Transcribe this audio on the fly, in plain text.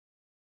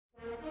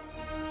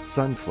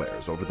Sun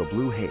flares over the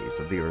blue haze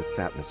of the Earth's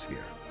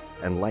atmosphere,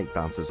 and light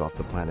bounces off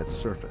the planet's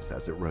surface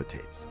as it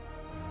rotates.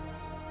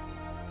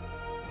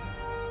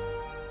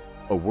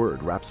 A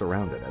word wraps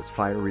around it as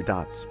fiery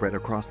dots spread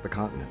across the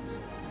continents.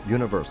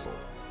 Universal.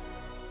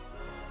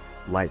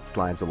 Light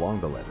slides along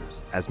the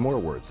letters as more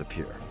words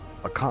appear.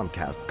 A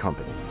Comcast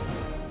company.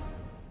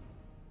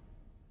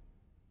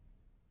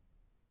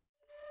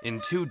 In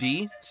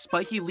 2D,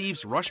 spiky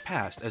leaves rush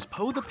past as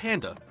Poe the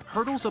panda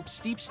hurdles up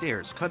steep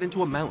stairs cut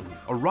into a mountain,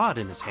 a rod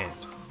in his hand.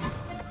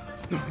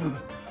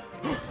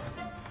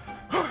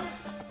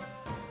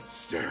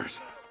 Stairs.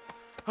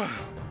 I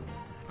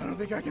don't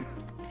think I can.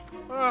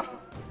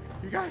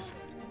 You guys,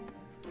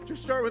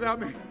 just start without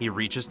me. He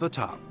reaches the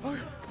top.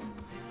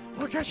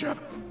 I'll catch up.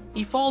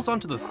 He falls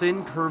onto the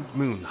thin, curved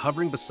moon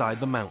hovering beside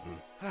the mountain.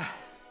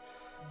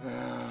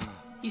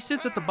 He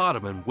sits at the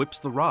bottom and whips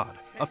the rod.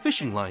 A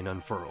fishing line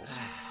unfurls.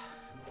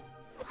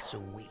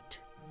 Sweet.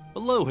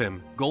 Below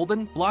him,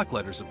 golden block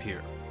letters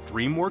appear.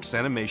 DreamWorks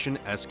Animation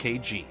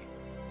SKG.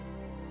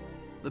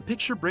 The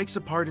picture breaks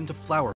apart into flower